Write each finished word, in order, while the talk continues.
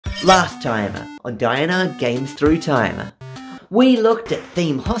Last time on Diana Games Through Time, we looked at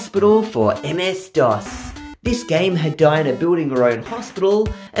Theme Hospital for MS-DOS. This game had Diana building her own hospital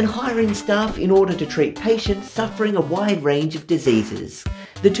and hiring staff in order to treat patients suffering a wide range of diseases.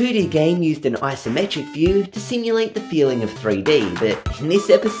 The 2D game used an isometric view to simulate the feeling of 3D, but in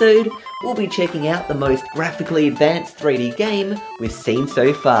this episode, we'll be checking out the most graphically advanced 3D game we've seen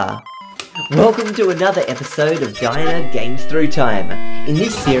so far. Welcome to another episode of Diana Games Through Time. In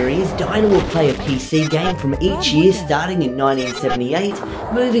this series, Diana will play a PC game from each year starting in 1978,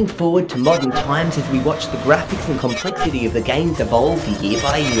 moving forward to modern times as we watch the graphics and complexity of the games evolve year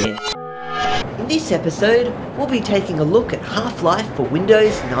by year. In this episode, we'll be taking a look at Half-Life for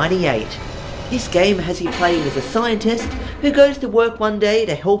Windows 98. This game has you playing as a scientist who goes to work one day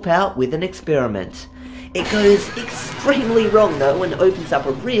to help out with an experiment. It goes extremely wrong though and opens up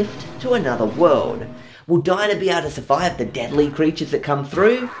a rift to another world. Will Diana be able to survive the deadly creatures that come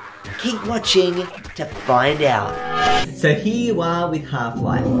through? Keep watching to find out. So here you are with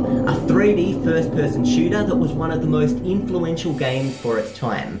Half-Life, a 3D first-person shooter that was one of the most influential games for its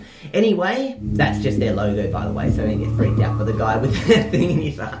time. Anyway, that's just their logo by the way, so don't get freaked out by the guy with the thing in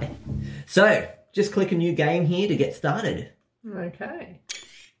his eye. So, just click a new game here to get started. Okay.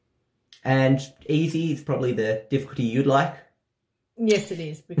 And easy is probably the difficulty you'd like. Yes, it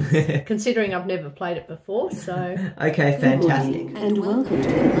is, because considering I've never played it before, so... Okay, fantastic. Good morning, and welcome to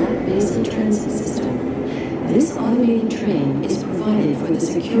the Black Mesa Transit System. This automated train is provided for the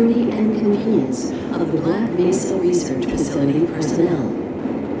security and convenience of the Black Mesa Research Facility personnel.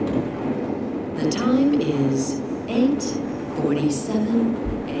 The time is 8:47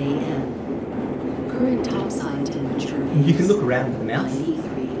 a.m. Current topside temperature is... You can look around with the mouse.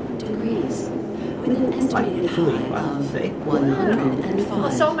 93 degrees. With an estimated fully, high wow, of see?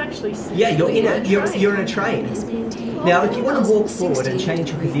 105. So I'm actually... Yeah, you're in a train. Now, if you want to walk forward and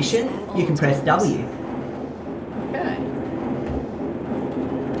change your position, you can press W. Okay.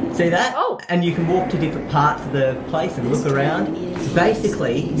 See that? Oh. And you can walk to different parts of the place and look around.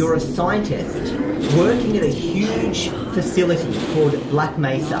 Basically, you're a scientist working at a huge facility called Black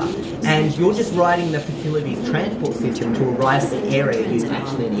Mesa, and you're just riding the facility's transport system to arrive at the area you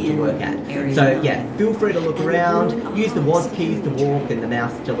actually need to work at. So yeah, feel free to look around, use the WASD keys to walk and the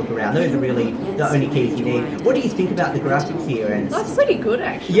mouse to look around. Those are really the only keys you need. What do you think about the graphics here? And That's pretty good,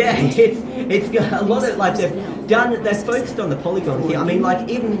 actually. yeah, it's got a lot of, like, they've focused on the polygons here. I mean, like,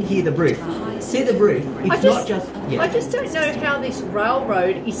 even here the roof. See the roof? It's not just... Yeah. I just don't know how this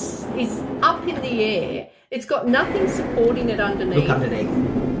railroad is up in the air. It's got nothing supporting it underneath. Look underneath.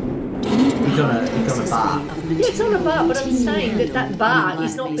 It's on a bar. Yeah, it's on a bar, but I'm saying that bar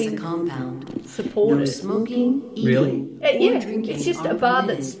is not being supported. No smoking, eating, Really? Yeah, it's just a bar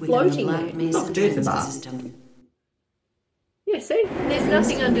that's floating there. Look, there's the bar. Yeah, see? There's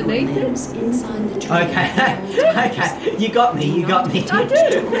nothing underneath it. Inside the train. Okay, you got me. I do. Okay,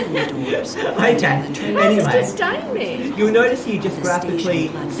 How's it anyway. just staying there? You'll notice you just graphically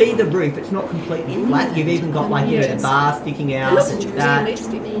see the roof. It's not completely flat. You've even got, like, you know, the bar sticking out. It looks and that.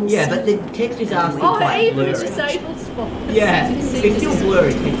 realistic. Yeah, but the textures are still Oh, quite even blurry. the disabled spot. Yeah, it's still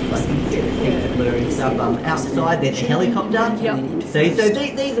blurry textures. Like, you can see the texture blurry and stuff. Outside there's a helicopter. Yep. So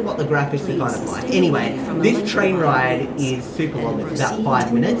these are what the graphics are kind of like. Anyway, this train ride is super long. It's about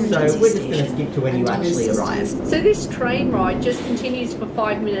 5 minutes. So we're just going to skip to when you actually arrive. So this train ride just continues for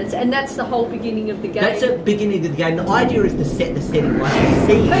 5 minutes, and that's the whole beginning of the game. That's the beginning of the game. The idea is to set the setting like you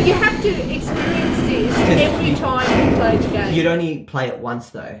see. But you have to experience this every time you play the game. You'd only play it once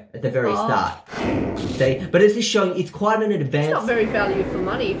though, at the very start. See? But it's just showing it's quite an advanced... It's not very value for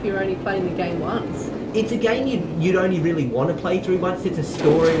money if you're only playing the game once. It's a game you'd only really want to play through once. It's a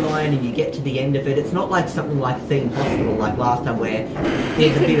storyline and you get to the end of it. It's not like something like Theme Hospital like last time where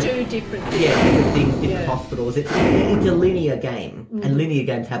there's a bit of... do different things. Yeah, different things, different hospitals. It's a linear game, and linear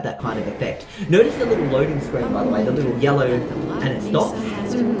games have that kind of effect. Notice the little loading screen, by the way, the little yellow, and it stops.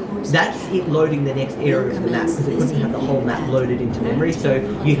 That's it loading the next area of the map, because it couldn't have the whole map loaded into memory, so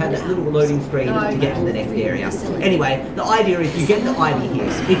you have that little loading screen to get to the next area. Anyway, the idea is you get the ID here.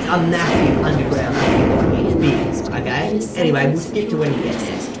 It's a massive underground facility. It's big, okay? Anyway, we'll skip to when you get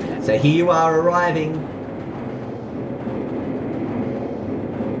there. So here you are arriving.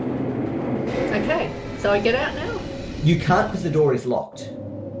 Okay, So I get out now? You can't because the door is locked.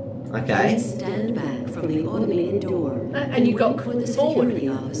 Okay? Please stand back from the automated door. And you got for the forward. security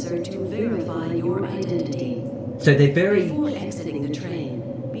officer to verify your identity. So they're very... Before exiting the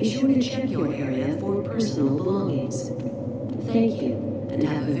train, be sure to check your area for personal belongings. Thank you, and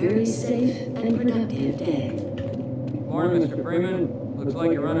have a very safe and productive day. Morning, Mr. Freeman. Looks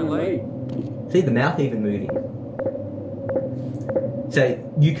like you're running late. See the mouth even moving. So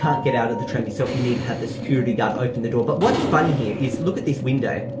you can't get out of the train yourself. You need to have the security guard open the door. But what's funny here is look at this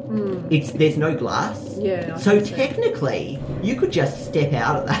window. There's no glass. Yeah. So technically, you could just step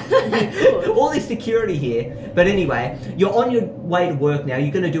out of that. All this security here. But anyway, you're on your way to work now.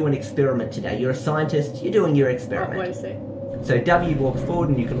 You're going to do an experiment today. You're a scientist. You're doing your experiment. Wait a sec. So W walks forward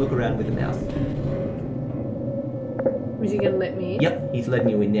and you can look around with the mouse. Is he going to let me in? Yep, he's letting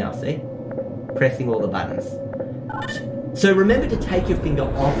you in now, see? Pressing all the buttons. So remember to take your finger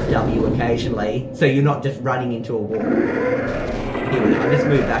off W occasionally, so you're not just running into a wall. Here we go, I'll just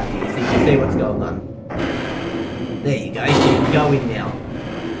move back here so you can see what's going on. There you go, so you can go in now.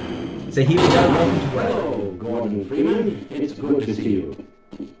 So here we go, welcome to work. Hello, Gordon Freeman. It's good to see you.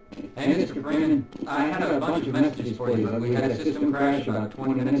 Hey, Mr. Freeman, I had a bunch of messages for you, but we had a system crash about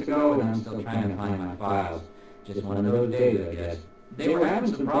 20 minutes ago, and I'm still trying to find my files. Just one of those days, I guess. They were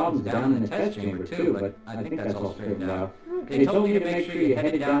having some problems down in the test chamber, too, but I think that's all straightened out. They told me to make sure you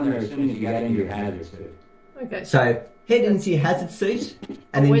headed down there as soon as you got into your hazard suit. Okay. So head into your hazard suit,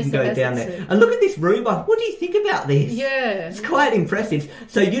 and then you Where's can the go hazard down there. suit? And look at this room. What do you think about this? Yeah. It's quite impressive.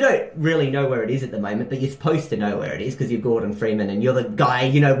 So you don't really know where it is at the moment, but you're supposed to know where it is because you're Gordon Freeman and you're the guy,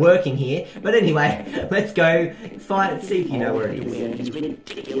 working here. But anyway, let's go see if you know where it is. These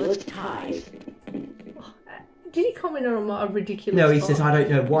ridiculous ties. Did he comment on my ridiculous No, he tie? says, I don't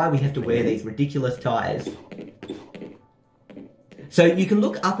know why we have to wear these ridiculous ties. So you can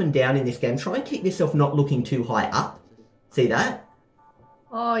look up and down in this game. Try and keep yourself not looking too high up. See that?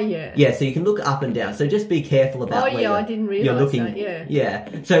 Oh, yeah. Yeah, so you can look up and down. So just be careful about where I didn't you're realise looking. that, yeah. Yeah.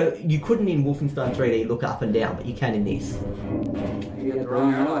 So you couldn't in Wolfenstein 3D look up and down, but you can in this. You got the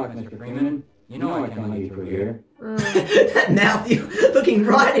wrong airlock, Mr. Freeman. You know I can't let you through here. That mouth, you're looking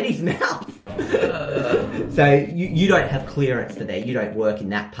right at his mouth. So you don't have clearance for there. You don't work in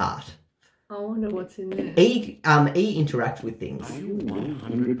that part. I wonder what's in there. E interacts with things. Are you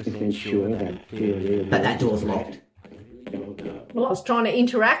 100% sure that period? But that door's locked. Well, I was trying to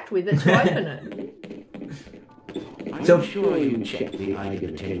interact with it to open it. I'm So- sure you checked the ID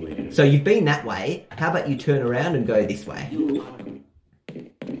attenuator. So you've been that way. How about you turn around and go this way?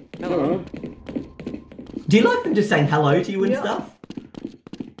 Hello. Do you like them just saying hello to you and Yeah. stuff?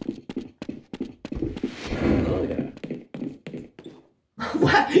 Hello there.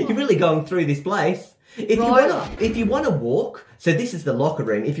 Wow, you're really going through this place. If you want to walk, so this is the locker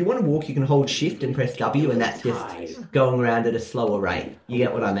room. If you want to walk, you can hold Shift and press W, and that's just going around at a slower rate. You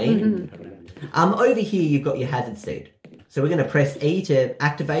get what I mean? Over here, you've got your hazard suit. So we're going to press E to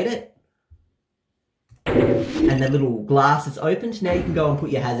activate it. And the little glass is opened. Now you can go and put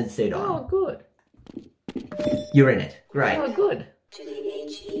your hazard suit on. Oh, good. You're in it. Great. Oh, good. To the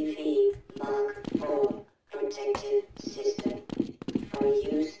HEV Mark IV protective system for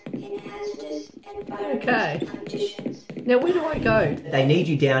use in hazardous environmental conditions. Now, where do I go? They need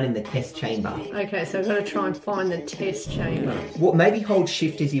you down in the test chamber. Okay, so I've got to try and find the test chamber. Well, maybe hold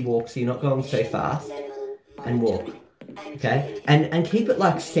Shift as you walk so you're not going so fast. And walk. Okay? And keep it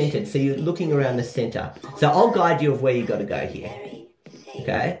like centered, so you're looking around the center. So I'll guide you of where you got to go here.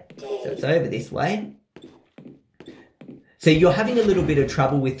 Okay? So it's over this way. So you're having a little bit of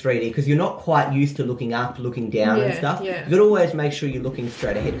trouble with 3D because you're not quite used to looking up, looking down and stuff. Yeah. You've got to always make sure you're looking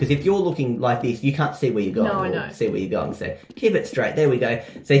straight ahead because if you're looking like this, you can't see where you're going. No, I or know. see where you're going. So keep it straight. There we go.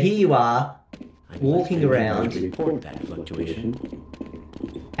 So here you are, walking around, Report that fluctuation.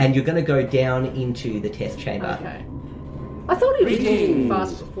 and you're going to go down into the test chamber. Okay. I thought it was moving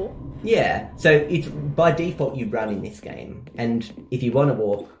fast before. Yeah, so it's by default you run in this game, and if you want to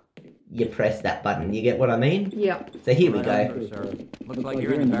walk, you press that button. You get what I mean? Yeah. So here we Right go. answer, sir. Looks like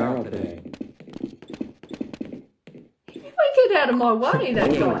you're in the barrel today. If I get out of my way,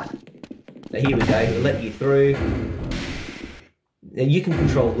 that guy. So here we go. We'll let you through. And you can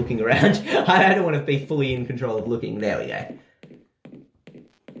control looking around. I don't want to be fully in control of looking. There we go.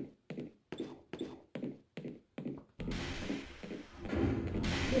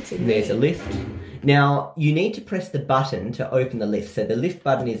 What's in There's a there? lift. Now, you need to press the button to open the lift. So the lift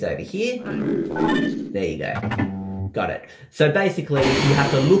button is over here. There you go. Got it. So basically, you have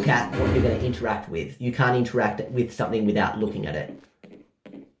to look at what you're going to interact with. You can't interact with something without looking at it.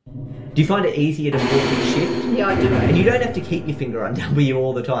 Do you find it easier to move with Shift? Yeah, I do. And you don't have to keep your finger on W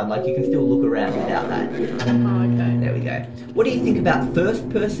all the time. Like, you can still look around without that. Oh, okay. There we go. What do you think about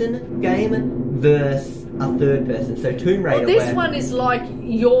first-person game versus a third-person? So Tomb Raider. Well, this where- one is like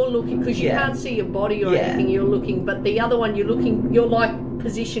you're looking, because you Yeah. can't see your body or Yeah. anything, you're looking, but the other one you're like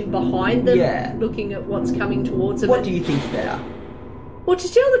positioned behind them, Yeah. looking at what's coming towards them. What do you think's better? Well,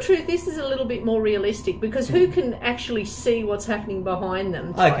 to tell the truth, this is a little bit more realistic, because who can actually see what's happening behind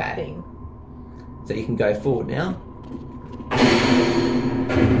them type Okay. thing. So you can go forward now.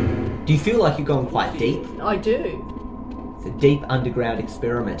 Do you feel like you're going quite deep? I do. It's a deep underground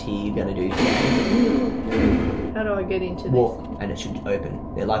experiment here you're going to do today. How do I get into this? Walk, and it should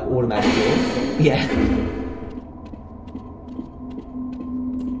open. They're like automatic doors. Yeah.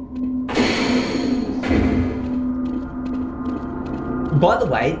 By the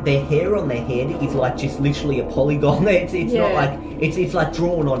way, their hair on their head is like just literally a polygon. It's not like it's like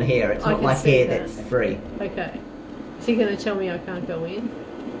drawn on hair. It's not like hair that's free. Okay. Is he going to tell me I can't go in?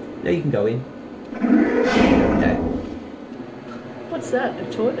 No, you can go in. No. What's that?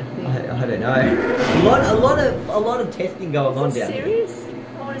 A toilet thing? I don't know. A lot of testing going on down here. Serious?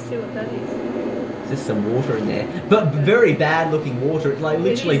 I want to see what that is. There's just some water in there, but very bad looking water. It's like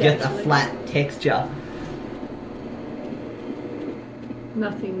literally just a flat texture.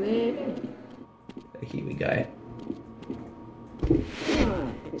 Nothing there. Here we go.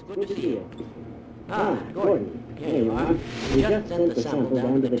 It's good to see you. Gordon, here you are. We just sent the sample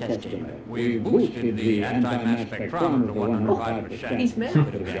down to the test chamber. We boosted the anti-mass spectrometer to 105%. He's mad.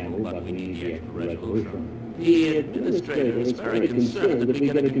 But we need the extra resolution. The administrator is very concerned that we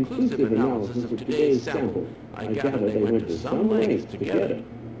get a conclusive analysis of today's sample. I gather they went to some lengths to get it.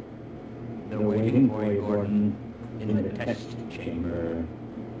 They're waiting for you, Gordon, in the test chamber.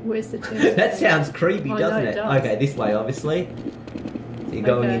 Where's the test? That sounds creepy, I doesn't know, it? it does. Okay, this way, obviously. So you're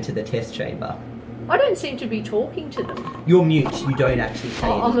going Okay. into the test chamber. I don't seem to be talking to them. You're mute. You don't actually say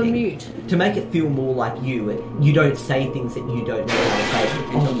I'm a anything. mute. To make it feel more like you don't say things that you don't know how to say.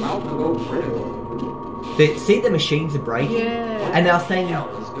 It's about to go critical. See, the machines are breaking. Yeah. And they're saying, What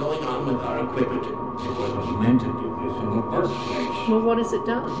is going on with our equipment? It wasn't meant to do this in the first place. Well, what has it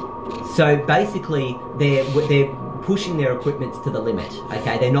done? so basically they're pushing their equipments to the limit.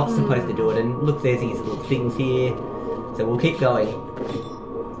 Okay, they're not supposed to do it. And look, there's these little things here. So we'll keep going.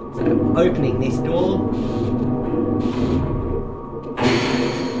 So opening this door.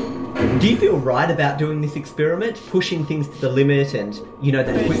 Do you feel right about doing this experiment? Pushing things to the limit and, you know,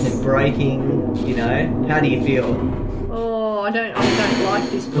 the equipment breaking, you know? How do you feel? Oh, I don't like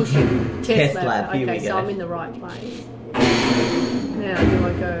this pushing test Test lab, here Okay, we so go. I'm in the right place. Now, do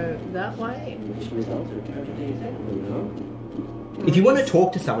I go that way? Which results are perfectly acceptable, you know? If you want to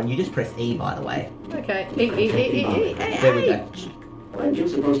talk to someone, you just press E, by the way. Okay. There we go. Weren't you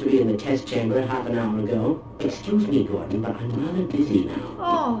supposed to be in the test chamber half an hour ago? Excuse me, Gordon, but I'm rather busy now.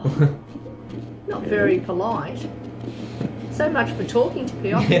 Oh, not very polite. So much for talking to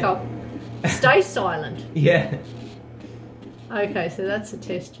me. I think I'll stay silent. Yeah. Okay, so that's the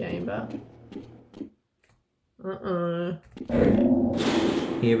test chamber.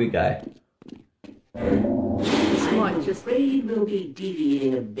 Here we go. This might I'm just... afraid we'll be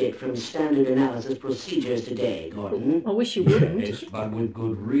deviating a bit from standard analysis procedures today, Gordon. I wish you wouldn't. Yes, but with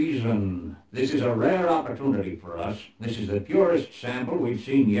good reason. This is a rare opportunity for us. This is the purest sample we've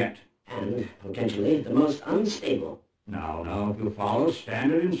seen yet. And, potentially, the most unstable. Now, if you follow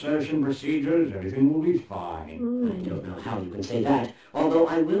standard insertion procedures, everything will be fine. I don't know how you can say that, although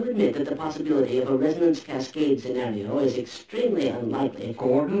I will admit that the possibility of a resonance cascade scenario is extremely unlikely.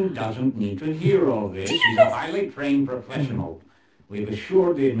 Gordon doesn't need to hear all this. He's a highly trained professional. We've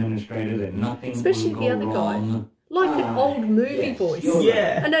assured the administrator that nothing Especially will the go other wrong. guy. Like an old movie yes, voice. you're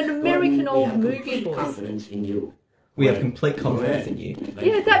Yeah. And an American Gordon, old we have movie complete voice. confidence in you. We have complete confidence in you.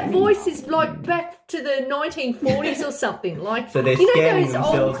 Yeah, that voice is like back to the 1940s or something. Like, So they're you know scanning those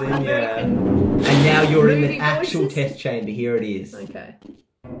themselves old in, yeah. American... And now you're in the Movie actual voices? test chamber. Here it is. Okay.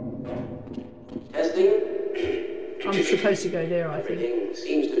 Testing. I'm supposed to go there, I think. Everything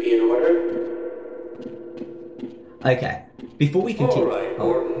seems to be in order. Okay. Before we continue... All right,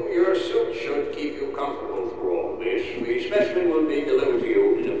 Gordon, your suit should keep you comfortable through all this. The specimen will be delivered to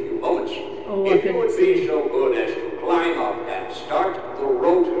you in a few moments. Oh, I if bet you would it's be so good as to climb up and start the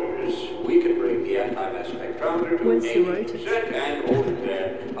rotors, we can bring the anti-mass spectrometer to Where's the 80% and hold it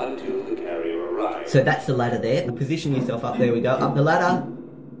there until the carrier arrives. So that's the ladder there. Position yourself up. There we go. Up the ladder.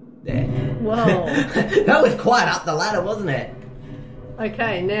 There. Whoa. That was quite up the ladder, wasn't it?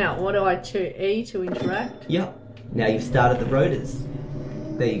 Okay, now, what do I to E to interact? Yep. Now you've started the rotors.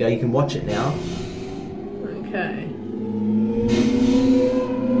 There you go. You can watch it now. Okay.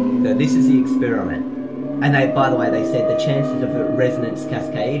 So this is the experiment. And they, by the way, they said the chances of a resonance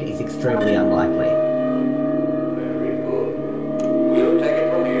cascade is extremely unlikely. Very good. We'll take it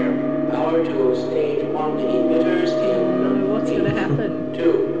from here. Power to stage 1 emitters in No, what's going to happen?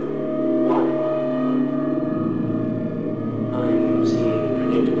 2, 1. I'm seeing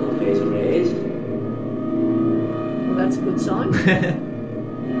predictable phase arrays. Well, that's a good sign.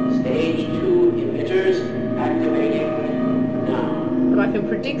 Stage 2 emitters activating now. But I can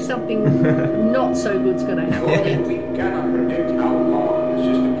predict something not so good's going to happen. Gordon, we cannot predict how long the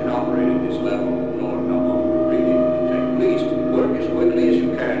system can operate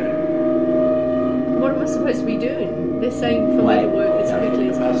supposed to be doing? They're saying for me to work as quickly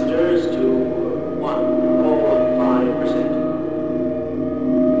as possible. Capacitors to 105%.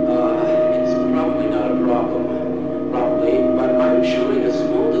 It's probably not a problem. Probably, but I'm showing a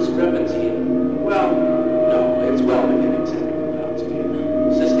small discrepancy. Well, no, it's well within acceptable bounds again.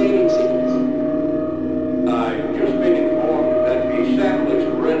 Sustaining signals. I've just been informed that the sample is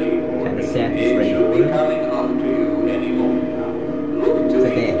ready for Okay, the me. sample's It ready should for be you. coming up to you any moment now. Look to So the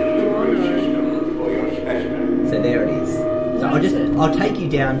there. delivery system for your specimen. So there it is. So What is it? I'll take you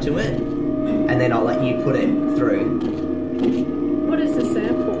down to it, and then I'll let you put it through. What is the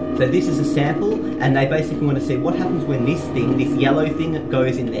sample? So this is a sample, and they basically want to see what happens when this yellow thing,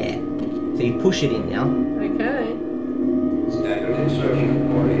 goes in there. So you push it in now. Okay. Standard insertion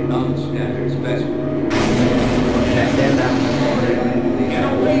for a non-standard specimen. Okay, stand back. Get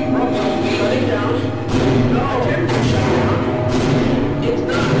away from us! Shut it down! No! Shut it down! It's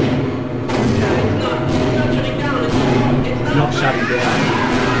not! It's not shutting down! It's not shutting down.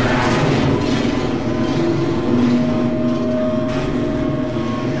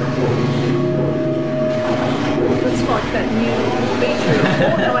 It's like that new feature of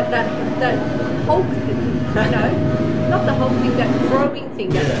Fortnite, that Hulk thing, you know? Not the Hulk thing, that throwing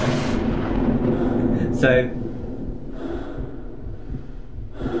thing. So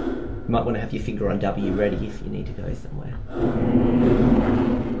you might want to have your finger on W ready if you need to go somewhere.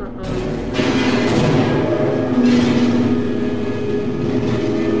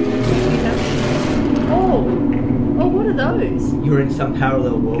 Oh, what are those? You're in some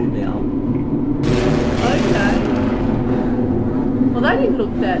parallel world now. Okay. Well, they didn't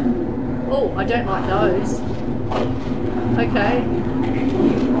look that. Oh, I don't like those. Okay.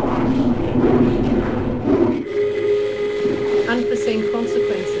 Unforeseen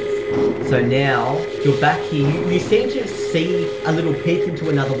consequences. So now you're back here. You seem to see a little peek into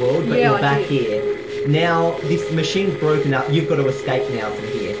another world, but Yeah, you're I back do. here. Now this machine's broken up. You've got to escape now from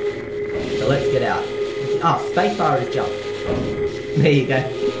here. So let's get out. Spacebar is jump. There you go.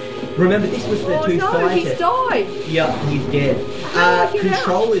 Remember, this was the two no, scientists. he's died. Yeah, he's dead. How do I get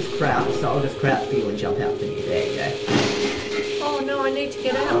Control is crouch, so I'll just crouch for you and jump out for you. There you go. Oh no, I need to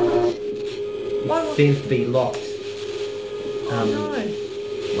get out. Why would... Seems to be locked. Oh no.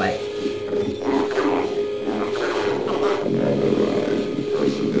 Wait.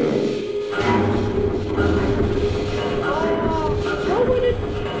 Why would it...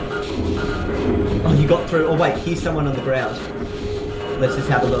 Oh, you got through. Oh wait, here's someone on the ground. Let's just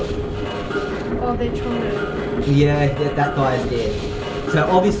have a look. Oh, they're trying to... Yeah, that guy's dead. So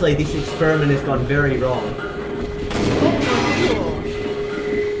obviously this experiment has gone very wrong.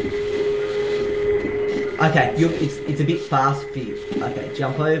 Okay, it's a bit fast for you. Okay,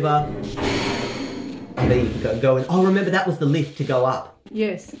 jump over. There you go in. Oh, remember that was the lift to go up.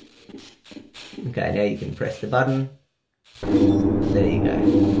 Yes. Okay, now you can press the button. There you go.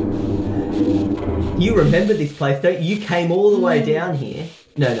 You remember this place, don't you? You came all the way down here.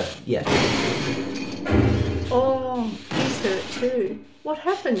 No, yeah. Oh, he's hurt too. What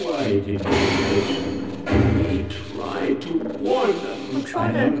happened? Why did you do this? We tried to warn them. I'm I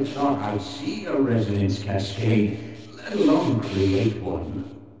trying never to... thought I'd see a resonance cascade, let alone create one.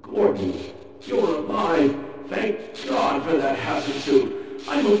 Gordon, you're alive. Thank God for that hazard suit.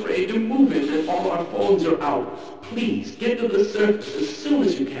 I'm afraid to move in and all our phones are out. Please, get to the surface as soon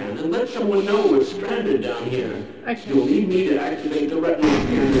as you can and let someone know we're stranded down here. Okay. You'll need me to activate the retinal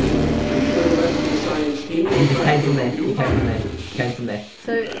scanner. The rest of the science team will You try came to from there. help You you came from there. You came from there.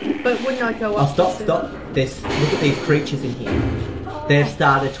 So, but wouldn't I go Oh, up? stop. the- Look at these creatures in here. They've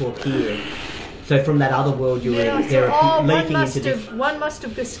started to appear. So from that other world you're Yeah, in, they're one leaking must into this. one must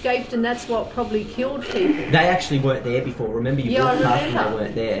have escaped, and that's what probably killed people. They actually weren't there before. Remember, you Yeah, I walked past and they remember.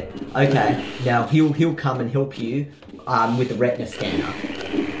 weren't there. Okay, now he'll come and help you with the retina scanner.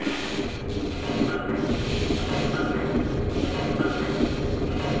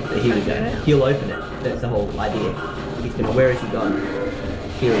 So here we go. Okay. He'll open it. That's the whole idea. He's gonna. Where has he gone?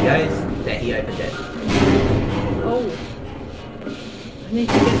 Here he goes. There, he opened it. Oh, I need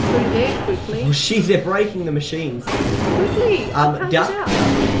to get through there quickly. Oh, jeez, they're breaking the machines. Quickly! I can't duck. get out.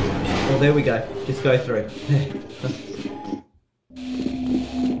 Well, there we go. Just go through.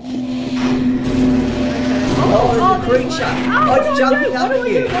 Oh, there's a creature. Oh, Oh, it's jumping up at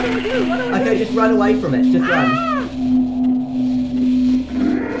you. What do I do? Okay, just run away from it. Just run.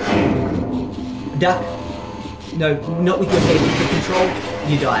 Duck. No, not with your head. With the control,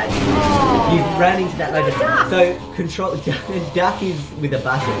 you died. Oh. You ran into that later. duck. So, control. Duck is with a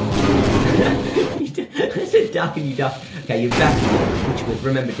button. I said duck and you duck. Okay, you're back here, which was,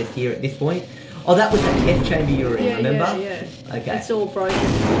 remember, just here at this point. Oh, that was that test chamber you were in, remember? Yeah. Okay. It's all broken.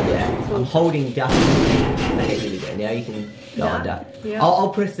 Yeah, I'm holding duck. Okay, here we go. Now you can go on duck. Yeah. I'll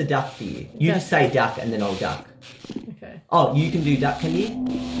press the duck for you. You just say duck and then I'll duck. Okay. Oh, you can do duck, can you?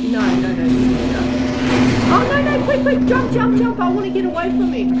 No. You do duck. Oh, no, quick. Jump. I want to get away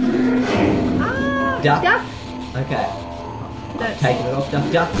from him. Ah, duck. Okay. That's Taking it off, duck.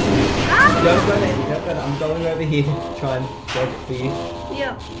 Ah! Don't go there. I'm going over here to try and dodge it for you.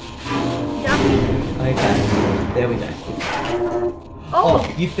 Yeah. Duck. Okay. There we go. Oh,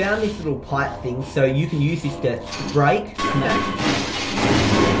 You found this little pipe thing, so you can use this to break.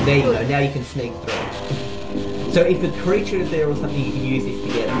 There you go. Now you can sneak through. So if a creature is there or something, you can use this to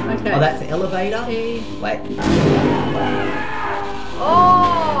get it. Okay. Oh, that's the elevator. Wait.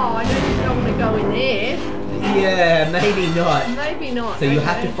 Oh, I don't think I want to go in there. Yeah, maybe not. Maybe not. So you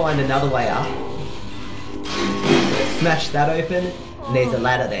have to find another way up. Smash that open, and there's a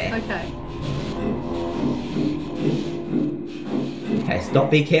ladder there. Okay. Okay, stop.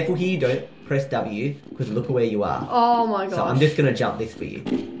 Be careful here. Don't press W, because look at where you are. Oh my gosh. So I'm just going to jump this for you.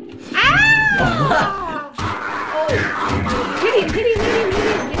 Ah! Oh! Hit him!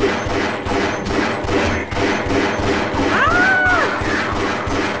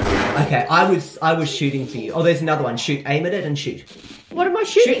 Ah! Okay, I was shooting for you. Oh, there's another one. Shoot. Aim at it and shoot. What am I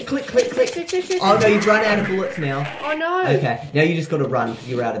shooting? Shoot. Click. Oh no, you've run out of bullets now. Oh no. Okay, now you just got to run because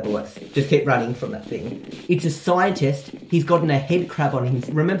you're out of bullets. Just keep running from that thing. It's a scientist. He's gotten a head crab on him.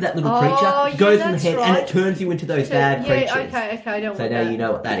 Remember that little creature? Yeah, It goes in the that's head and right. it turns you into those bad creatures. Okay, I don't So want now that. you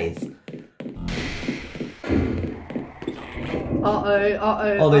know what that is.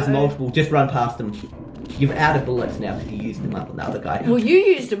 Uh-oh. Oh, there's multiple. Just run past them. You're out of bullets now because you used them up on the other guy. Well, you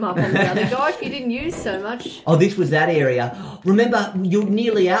used them up on the other guy if you didn't use so much. Oh, this was that area. Remember, you're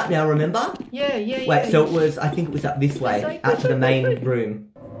nearly out now, remember? Yeah. Wait, so it was, I think it was up this way, out to the main room.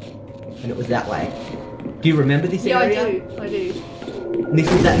 And it was that way. Do you remember this area? I do. And this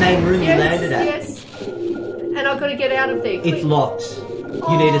was that main room you landed at? Yes. And I've got to get out of there. It's quick. locked.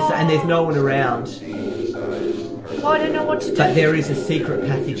 You need to, and there's no one around. Oh, I don't know what to do. But there is a secret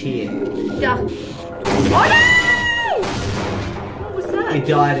passage here. Duck. Oh no! What was that? It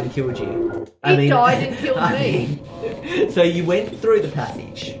died and killed you. It died and killed me. So you went through the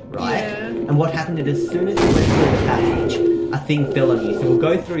passage, right? Yeah. And what happened is as soon as you went through the passage, a thing fell on you. So we'll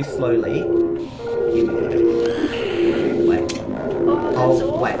go through slowly. Here we go. Wait. Oh, that's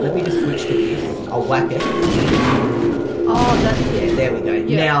Wait, let me just switch to this. I'll whack it. Oh, that's it. There we go.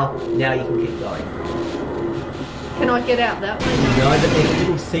 Yeah. Now you can keep going. Can I get out that way? No, but there's a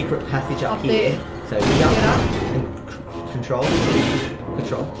little secret passage up here. There. So jump Get up. and control.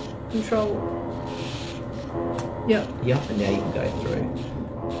 Yep. Yep, and now you can go through.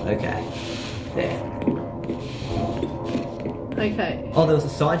 Okay. There. Okay. Oh, there was a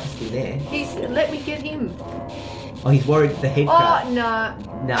scientist in there. Let me get him. Oh, he's worried the head crab. Oh, no.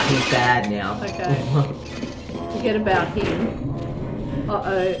 Nah, he's bad now. Okay. Forget about him.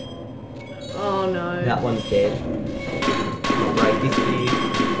 Uh-oh. Oh, no. That one's dead. I'll break this for you.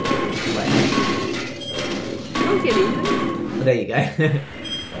 Wait. I'll get him. Oh, there you go.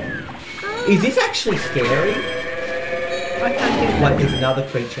 Is this actually scary? I can't get him. Wait, there's another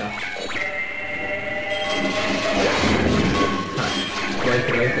creature. Can't break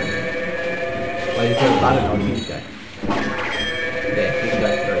it open. Wait, is there a button? Oh, here we go. There, you can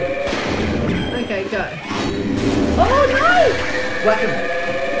go through. Okay, go. Oh, no! Whack him!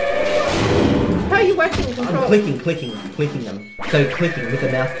 How are you whacking the control? I'm clicking them. So clicking with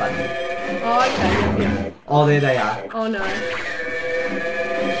the mouse button. Oh, okay, yeah. Oh, there they are. Oh, no.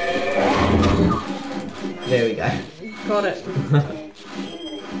 There we go. Got it.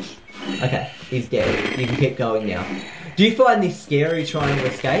 Okay, he's dead. You can keep going now. Do you find this scary trying to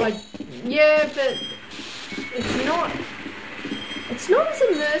escape? Yeah, but it's not as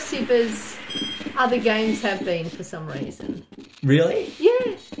immersive as other games have been for some reason. Really?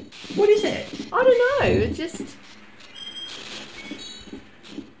 Yeah. What is it? I don't know. It just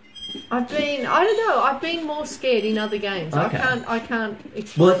I've been more scared in other games. Okay. I can't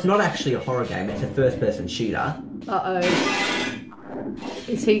explain. Well, it's not actually a horror game. It's a first-person shooter. Uh-oh.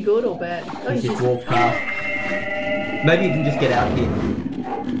 Is he good or bad? Oh, He's just walked past. Maybe you can just get out here.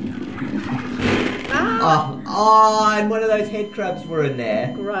 Ah! Oh, and one of those head crabs were in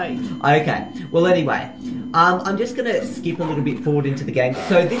there. Great. Okay. Well, anyway, I'm just going to skip a little bit forward into the game.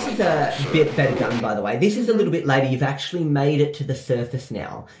 So this is a bit better done, by the way. This is a little bit later. You've actually made it to the surface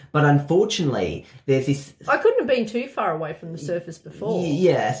now. But unfortunately, there's this... I couldn't have been too far away from the surface before.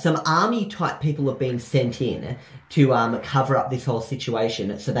 Yeah, some army-type people have been sent in to cover up this whole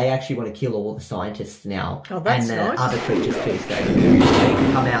situation. So they actually want to kill all the scientists now. Oh, that's and nice. other creatures too, so they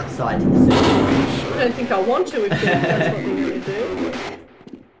can come outside to the surface. I don't think I want to if that's what they're going to do.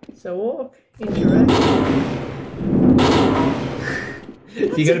 So walk, interact.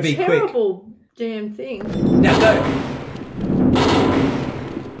 So you got to be quick. Terrible damn thing. Now go.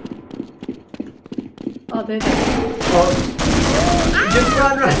 Oh, there they are. Oh. Just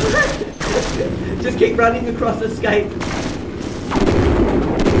run. Just keep running across escape.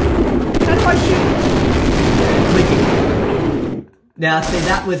 How do I shoot? Clicking. Now, see,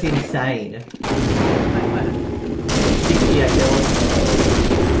 that was insane. 68 dollars.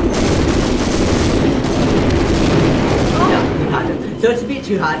 So it's a bit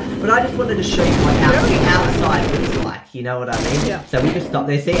too hard, but I just wanted to show you what the outside looks like, you know what I mean? Yeah. So we just stop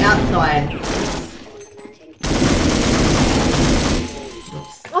there. See, outside...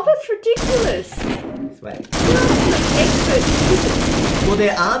 Oh, that's ridiculous. Wait. Expert physics. Well,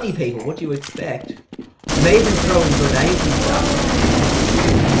 they're army people, what do you expect? They even throwing grenades and stuff.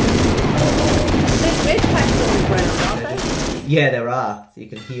 There's med packs on the ground, aren't they? Yeah, there are, so you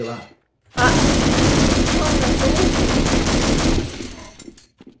can heal up.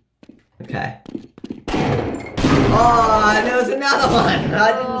 Okay. Oh, there was another one.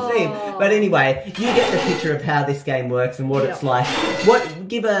 I didn't see him. But anyway, you get the picture of how this game works and what it's like. What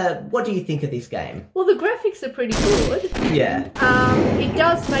do you think of this game? Well, the graphics are pretty good. Yeah. It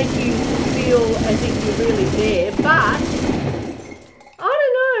does make you feel as if you're really there, but I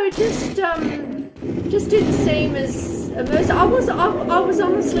don't know, just didn't seem as immersive. I was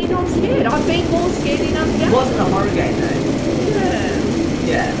honestly not scared. I've been more scared in other games. It wasn't a horror game though. Yeah.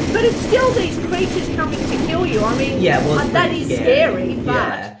 Yeah. But it's still these creatures coming to kill you. I mean, that is scary,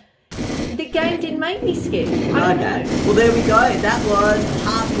 but the game didn't make me scared. Okay. Well, there we go. That was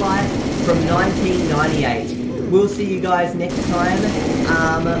Half-Life from 1998. We'll see you guys next time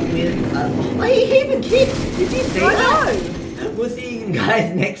with... oh, he even kicked! Did you see that? I know! We'll see you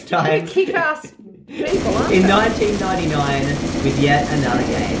guys next time. Kick-ass people, aren't in they? 1999 with yet another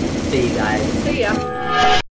game. See you guys. See ya.